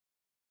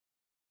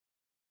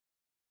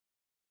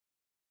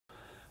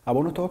I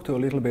want to talk to you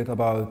a little bit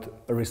about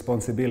a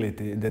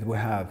responsibility that we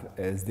have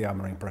as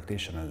Dearmouring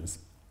practitioners.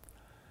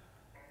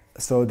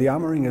 So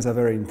Dearmouring is a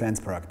very intense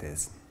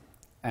practice,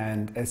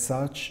 and as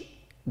such,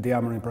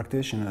 Dearmouring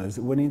practitioners,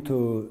 we need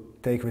to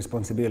take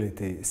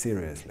responsibility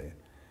seriously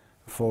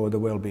for the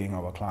well-being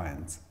of our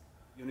clients.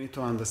 You need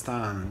to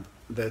understand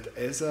that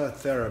as a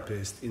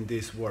therapist in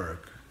this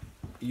work,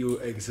 you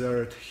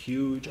exert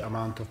huge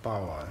amount of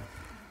power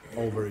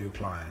over your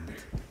client.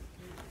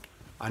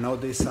 I know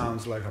this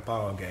sounds like a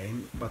power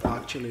game, but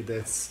actually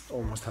that's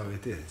almost how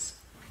it is.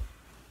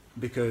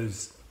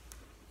 Because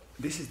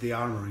this is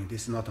Dearmouring,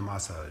 this is not a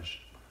massage.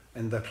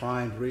 And the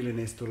client really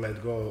needs to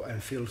let go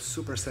and feel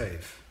super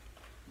safe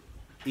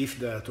if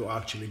they're to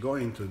actually go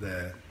into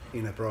the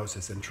inner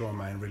process and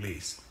trauma and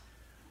release.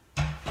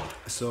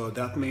 So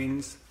that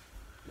means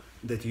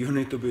that you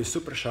need to be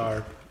super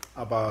sharp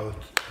about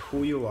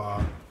who you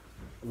are,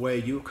 where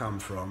you come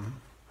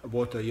from,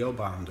 what are your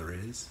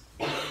boundaries,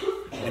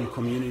 and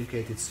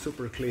communicate it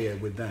super clear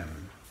with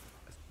them.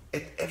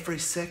 At every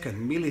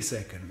second,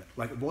 millisecond,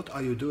 like what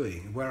are you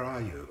doing? Where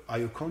are you? Are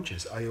you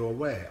conscious? Are you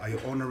aware? Are you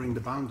honoring the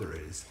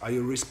boundaries? Are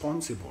you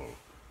responsible?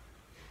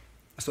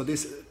 So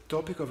this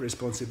topic of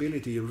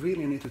responsibility, you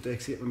really need to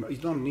take, you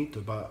don't need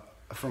to, but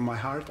from my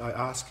heart I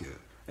ask you,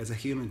 as a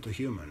human to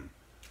human,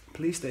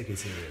 please take it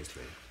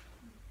seriously.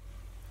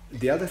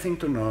 The other thing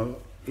to know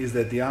is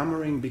that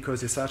Dearmouring,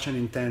 because it's such an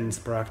intense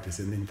practice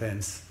and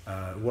intense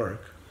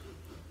work,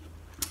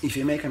 if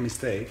you make a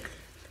mistake,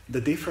 the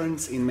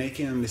difference in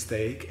making a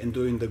mistake and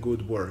doing the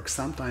good work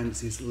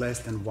sometimes is less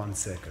than 1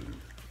 second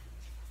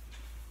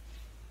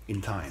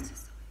in time.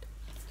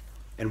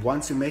 And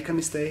once you make a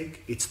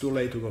mistake, it's too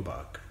late to go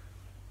back.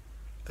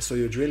 So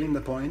you're drilling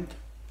the point,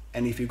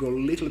 and if you go a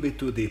little bit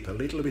too deep, a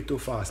little bit too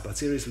fast, but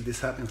seriously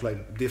this happens,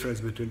 like difference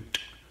between,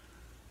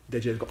 they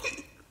just go,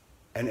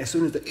 and as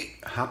soon as they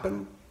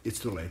happen, it's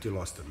too late, you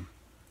lost them.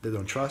 They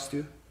don't trust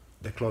you,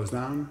 they close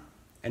down,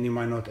 and you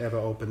might not ever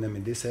open them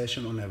in this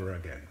session or never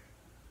again.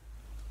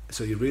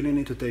 So you really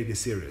need to take it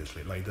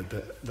seriously, like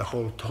the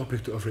whole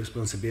topic of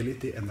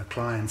responsibility and the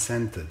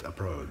client-centered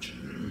approach,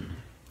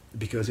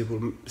 because it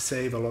will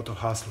save a lot of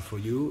hassle for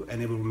you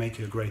and it will make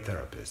you a great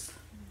therapist,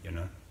 you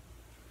know.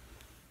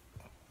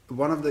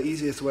 One of the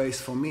easiest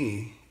ways for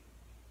me,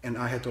 and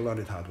I had to learn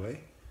it hard way,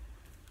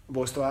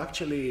 was to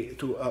actually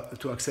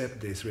to accept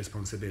this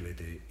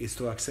responsibility, is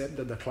to accept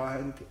that the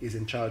client is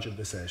in charge of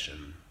the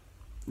session.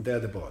 They're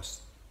the boss.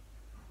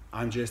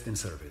 I'm just in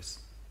service.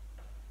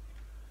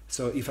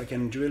 So if I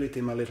can drill it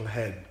in my little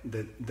head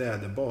that they're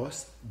the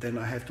boss, then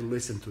I have to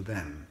listen to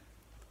them.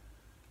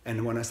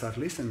 And when I start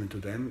listening to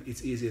them,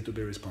 it's easier to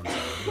be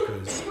responsible,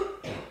 because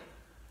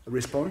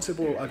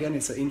responsible, again,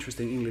 it's an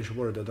interesting English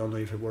word. I don't know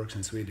if it works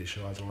in Swedish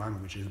or other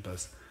languages,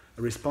 but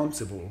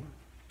responsible,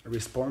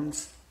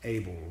 response,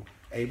 able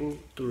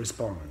to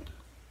respond.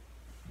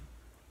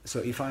 So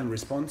if I'm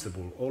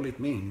responsible, all it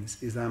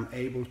means is I'm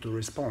able to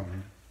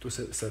respond to a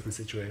certain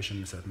situation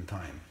in a certain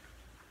time.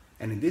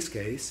 And in this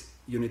case,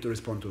 you need to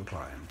respond to a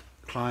client.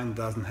 Client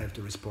doesn't have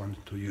to respond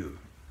to you,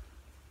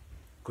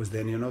 because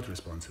then you're not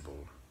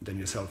responsible, then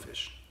you're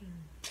selfish.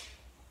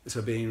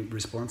 So being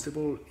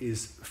responsible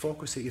is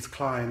focusing, it's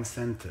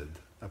client-centered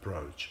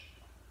approach.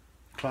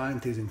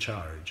 Client is in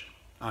charge,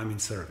 I'm in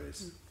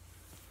service.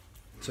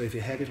 So if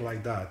you have it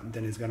like that,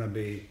 then it's going to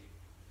be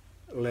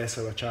less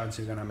of a chance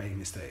you're going to make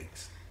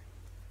mistakes.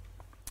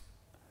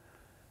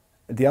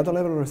 The other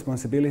level of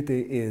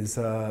responsibility is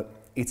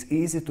it's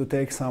easy to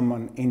take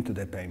someone into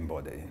the pain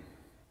body.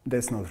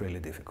 That's not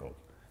really difficult.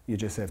 You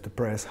just have to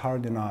press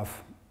hard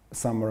enough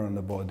somewhere on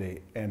the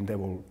body and they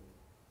will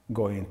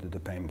go into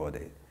the pain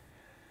body.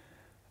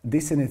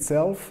 This in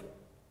itself,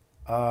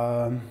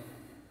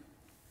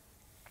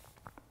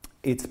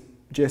 it's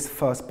just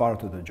first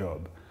part of the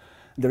job.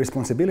 The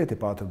responsibility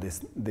part of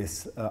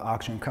this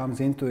action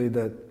comes into it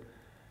that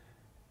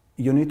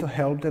you need to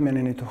help them and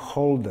you need to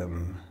hold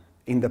them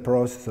in the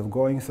process of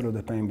going through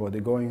the pain body,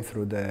 going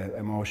through the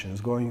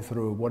emotions, going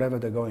through whatever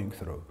they're going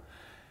through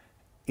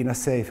in a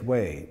safe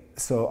way.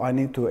 So I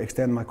need to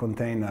extend my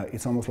container.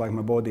 It's almost like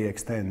my body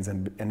extends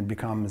and it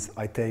becomes,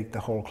 I take the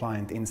whole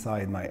client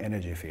inside my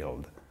energy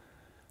field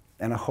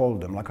and I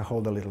hold them like I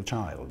hold a little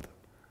child,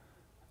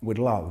 with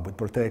love, with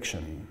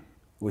protection,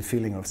 with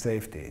feeling of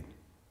safety.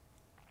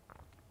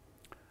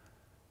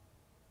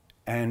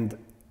 And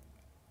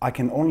I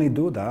can only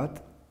do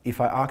that if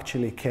I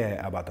actually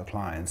care about the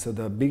client. So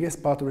the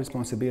biggest part of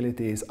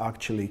responsibility is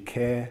actually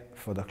care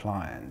for the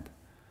client.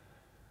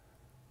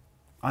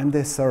 I'm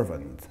their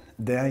servant.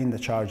 They're in the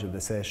charge of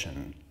the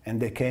session. And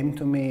they came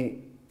to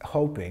me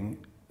hoping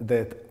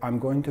that I'm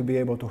going to be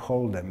able to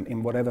hold them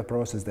in whatever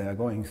process they are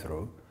going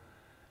through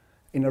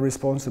in a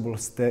responsible,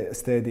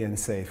 steady and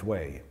safe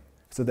way.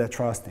 So they're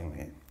trusting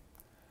me.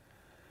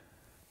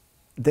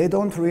 They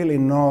don't really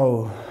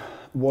know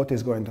what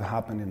is going to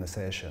happen in the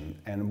session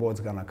and what's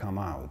going to come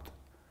out,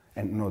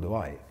 and nor do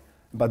I.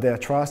 But they're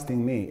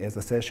trusting me as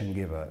a session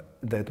giver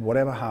that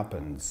whatever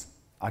happens,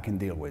 I can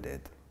deal with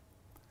it.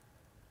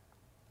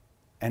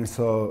 And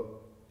so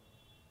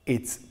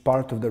it's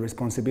part of the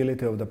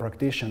responsibility of the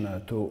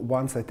practitioner to,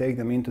 once I take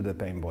them into the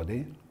pain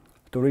body,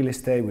 to really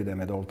stay with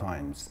them at all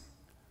times.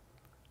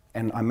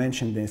 And I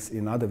mentioned this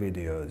in other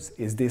videos,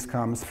 is this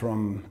comes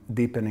from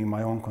deepening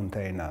my own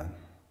container,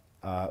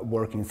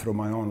 working through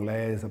my own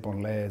layers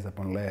upon layers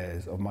upon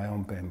layers of my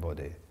own pain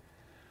body,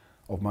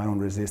 of my own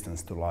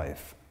resistance to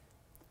life,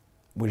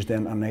 which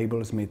then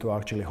enables me to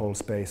actually hold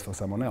space for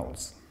someone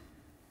else.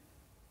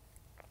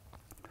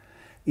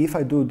 If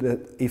I do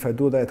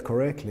that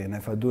correctly, and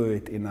if I do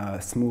it in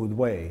a smooth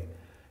way,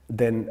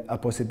 then a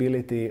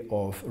possibility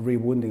of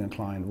re-wounding a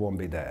client won't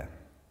be there.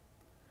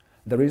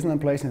 The reason I'm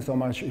placing so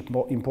much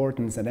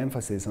importance and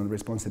emphasis on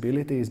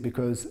responsibility is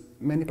because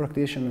many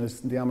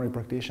practitioners, Dearmouring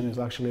practitioners,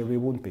 actually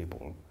re-wound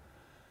people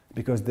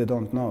because they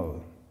don't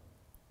know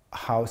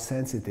how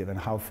sensitive and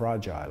how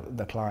fragile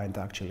the client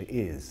actually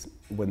is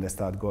when they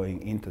start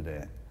going into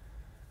the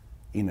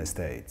inner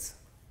states.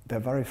 They're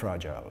very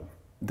fragile.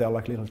 They're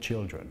like little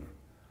children.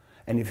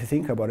 And if you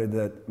think about it,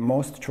 that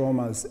most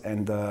traumas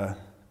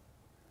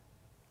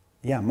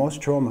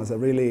most traumas are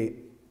really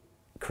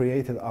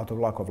created out of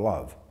lack of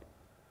love.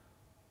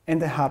 And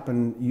they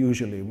happen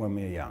usually when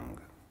we're young.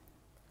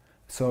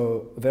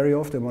 So very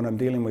often when I'm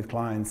dealing with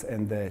clients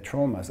and their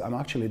traumas, I'm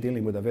actually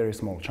dealing with a very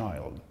small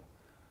child,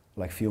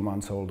 like a few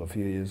months old or a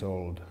few years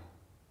old.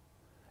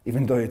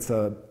 Even though it's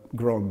a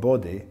grown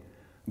body,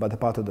 but a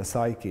part of the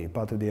psyche,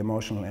 part of the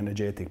emotional,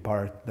 energetic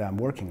part that I'm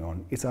working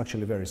on, it's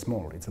actually very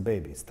small. It's a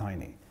baby, it's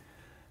tiny.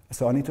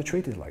 So I need to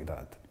treat it like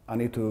that. I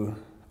need to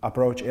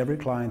approach every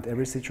client,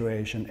 every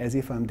situation as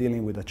if I'm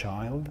dealing with a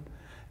child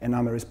and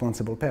I'm a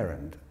responsible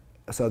parent.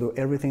 So I do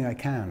everything I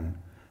can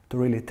to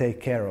really take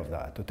care of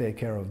that, to take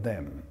care of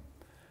them.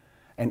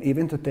 And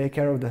even to take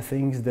care of the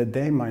things that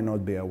they might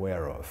not be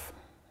aware of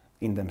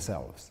in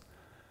themselves.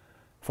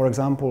 For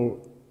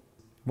example,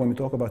 when we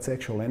talk about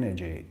sexual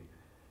energy,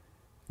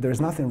 there's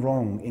nothing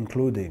wrong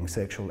including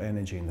sexual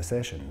energy in the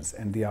sessions,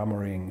 and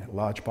Dearmouring,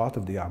 large part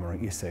of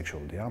Dearmouring is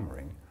sexual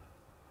Dearmouring.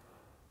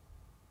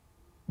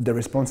 The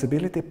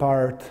responsibility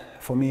part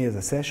for me as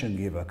a session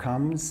giver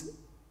comes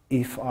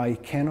if I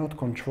cannot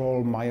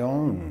control my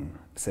own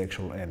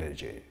sexual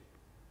energy.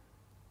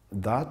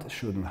 That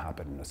shouldn't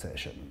happen in a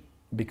session,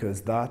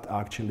 because that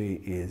actually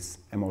is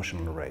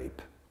emotional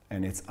rape,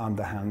 and it's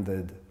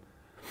underhanded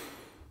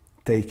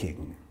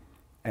taking.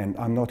 And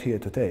I'm not here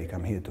to take,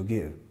 I'm here to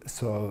give.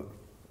 So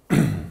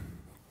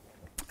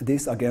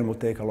this again will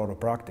take a lot of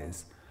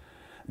practice.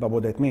 But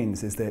what that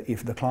means is that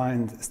if the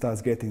client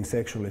starts getting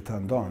sexually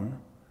turned on,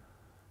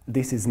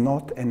 this is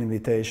not an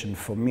invitation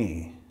for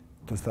me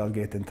to start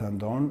getting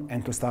turned on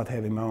and to start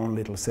having my own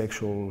little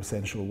sexual,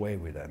 sensual way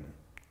with them.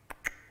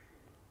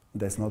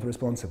 That's not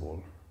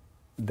responsible.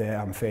 There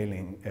I'm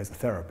failing as a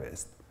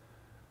therapist.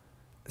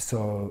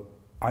 So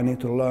I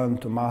need to learn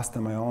to master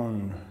my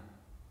own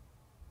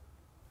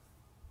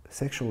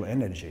sexual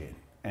energy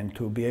and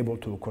to be able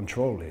to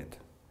control it.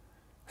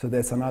 So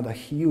that's another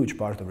huge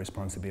part of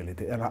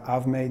responsibility. And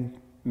I've made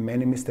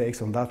many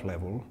mistakes on that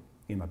level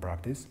in my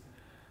practice.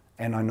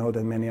 And I know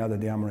that many other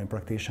Dearmouring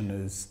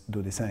practitioners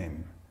do the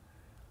same.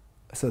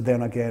 So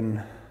then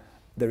again,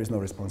 there is no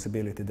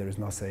responsibility, there is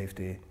no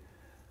safety.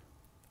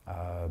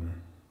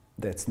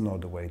 That's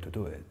not the way to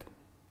do it.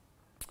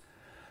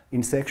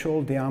 In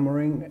sexual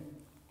Dearmouring,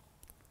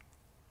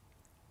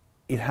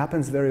 it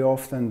happens very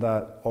often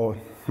that, or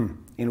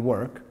in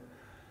work,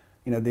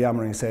 in a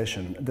Dearmouring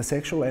session, the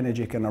sexual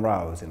energy can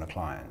arouse in a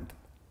client.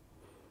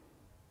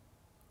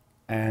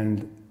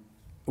 And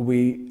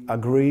we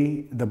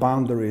agree the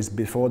boundaries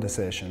before the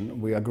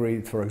session. We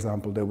agreed, for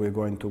example, that we're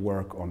going to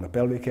work on the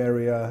pelvic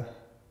area,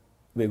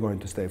 we're going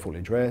to stay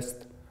fully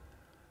dressed,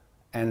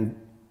 and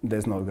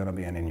there's not going to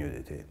be any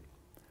nudity.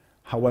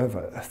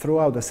 However,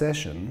 throughout the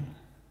session,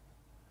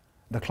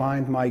 the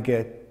client might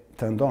get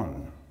turned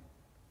on,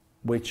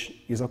 which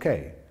is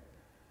okay.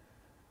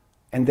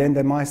 And then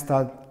they might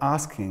start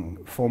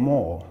asking for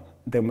more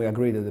than we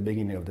agreed at the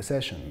beginning of the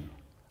session,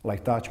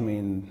 like touch me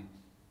in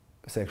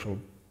sexual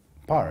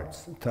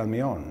parts, turn me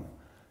on,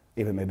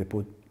 even maybe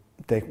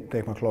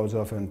take my clothes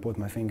off and put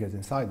my fingers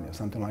inside me or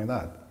something like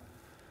that.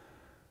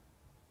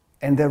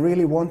 And they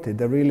really want it,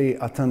 they really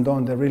are turned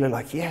on, they're really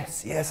like,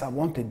 yes, yes, I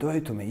want it, do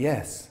it to me,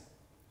 yes.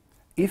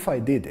 If I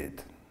did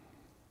it,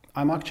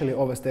 I'm actually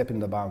overstepping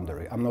the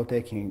boundary. I'm not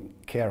taking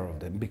care of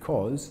them,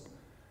 because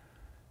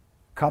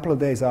a couple of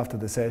days after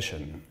the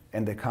session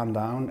and they calm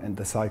down and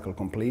the cycle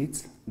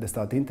completes, they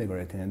start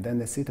integrating, and then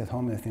they sit at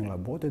home and think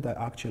like, what did I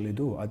actually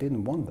do? I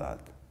didn't want that.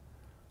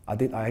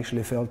 I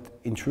actually felt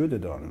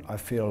intruded on. I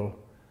feel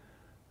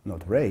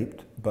not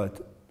raped, but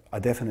I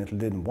definitely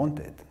didn't want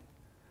it.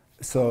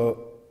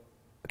 So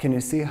can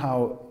you see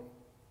how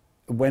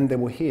when they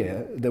were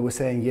here, they were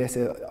saying, yes,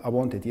 I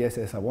want it, yes,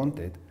 yes, I want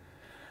it.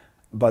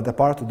 But the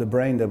part of the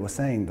brain that was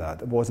saying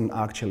that wasn't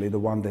actually the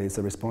one that is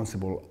a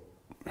responsible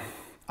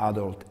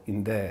adult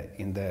in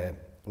their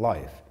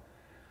life.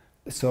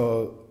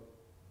 So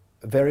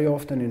very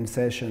often in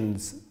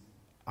sessions,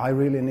 I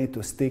really need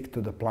to stick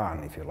to the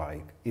plan, if you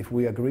like. If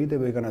we agree that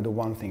we're going to do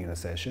one thing in a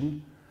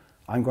session,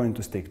 I'm going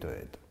to stick to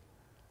it.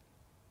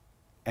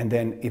 And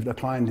then if the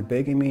client is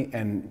begging me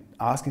and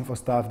asking for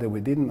stuff that we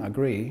didn't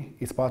agree,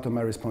 it's part of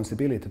my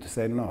responsibility to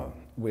say, no,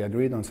 we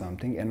agreed on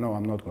something, and no,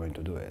 I'm not going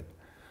to do it.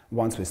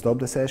 Once we stop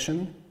the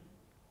session,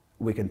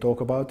 we can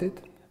talk about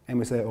it, and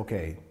we say,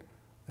 okay,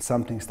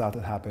 something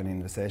started happening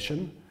in the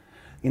session.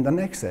 In the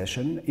next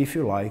session, if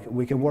you like,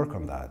 we can work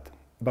on that.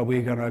 But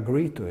we're going to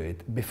agree to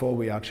it before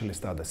we actually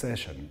start the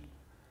session.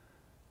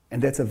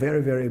 And that's a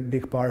very, very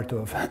big part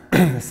of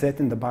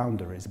setting the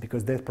boundaries,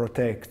 because that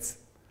protects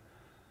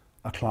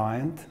a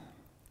client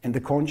and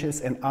the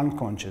conscious and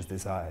unconscious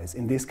desires.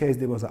 In this case,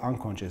 there was an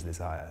unconscious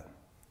desire.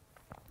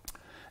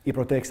 It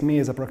protects me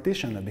as a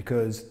practitioner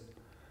because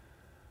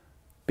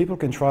people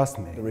can trust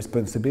me. The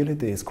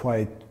responsibility is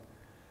quite,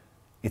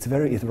 it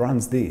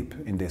runs deep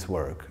in this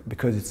work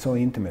because it's so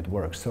intimate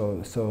work.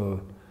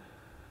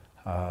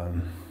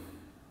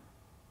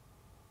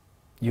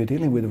 You're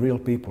dealing with real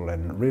people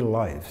and real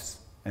lives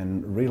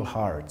and real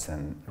hearts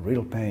and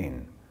real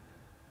pain.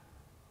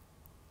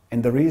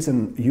 And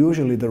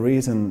usually the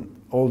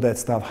reason all that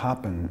stuff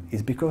happened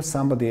is because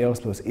somebody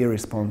else was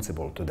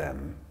irresponsible to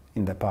them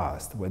in the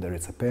past, whether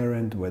it's a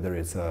parent, whether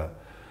it's a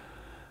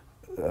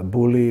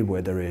bully,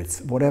 whether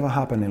it's whatever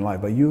happened in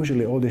life. But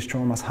usually all these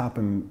traumas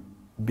happen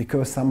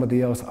because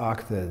somebody else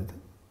acted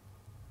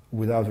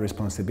without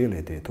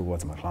responsibility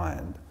towards my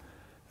client.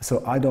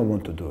 So I don't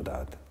want to do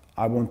that.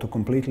 I want to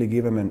completely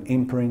give them an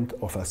imprint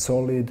of a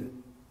solid,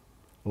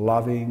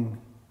 loving,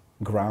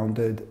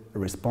 grounded,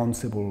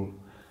 responsible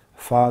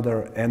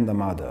father and a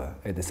mother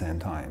at the same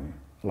time,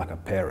 like a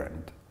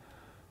parent.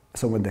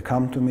 So when they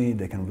come to me,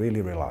 they can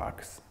really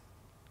relax.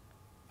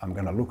 I'm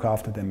going to look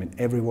after them in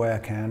every way I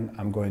can.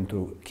 I'm going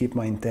to keep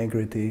my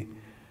integrity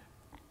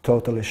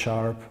totally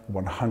sharp,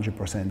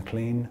 100%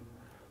 clean.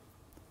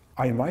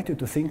 I invite you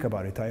to think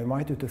about it. I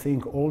invite you to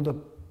think all the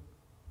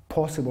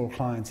possible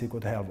clients you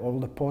could have, all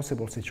the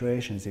possible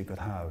situations you could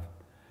have,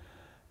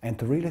 and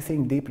to really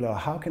think deeply,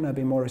 how can I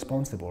be more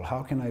responsible?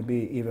 How can I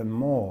be even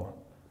more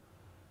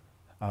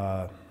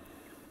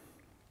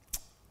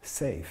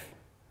safe,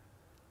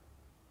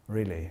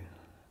 really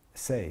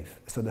safe?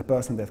 So the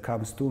person that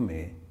comes to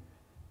me,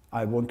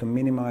 I want to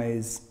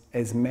minimize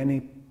as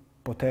many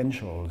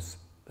potentials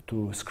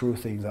to screw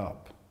things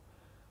up,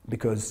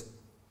 because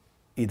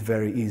it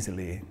very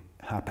easily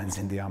happens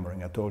in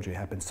de-armouring. I told you it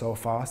happens so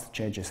fast,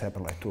 changes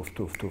happen like toof,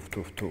 toof, toof,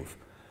 toof, toof.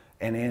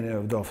 And any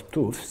of those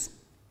toofs,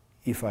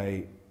 if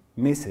I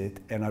miss it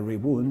and I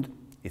rewound,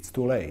 it's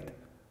too late.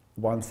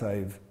 Once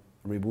I've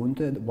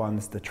rewounded,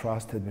 once the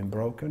trust had been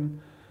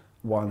broken,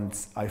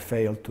 once I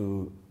fail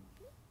to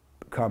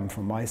come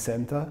from my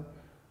center,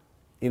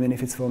 even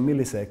if it's for a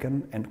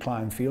millisecond and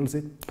client feels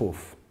it,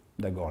 poof,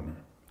 they're gone.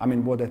 I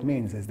mean, what that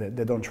means is that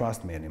they don't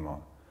trust me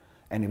anymore.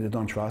 And if they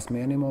don't trust me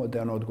anymore,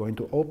 they're not going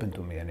to open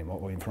to me anymore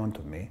or in front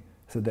of me.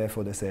 So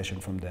therefore the session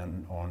from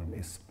then on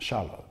is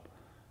shallow.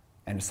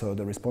 And so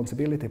the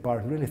responsibility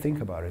part, really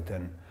think about it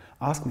and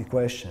ask me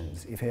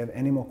questions. If you have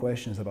any more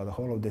questions about the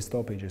whole of this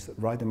topic, just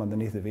write them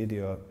underneath the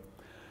video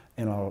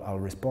and I'll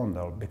respond,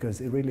 because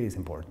it really is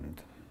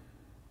important.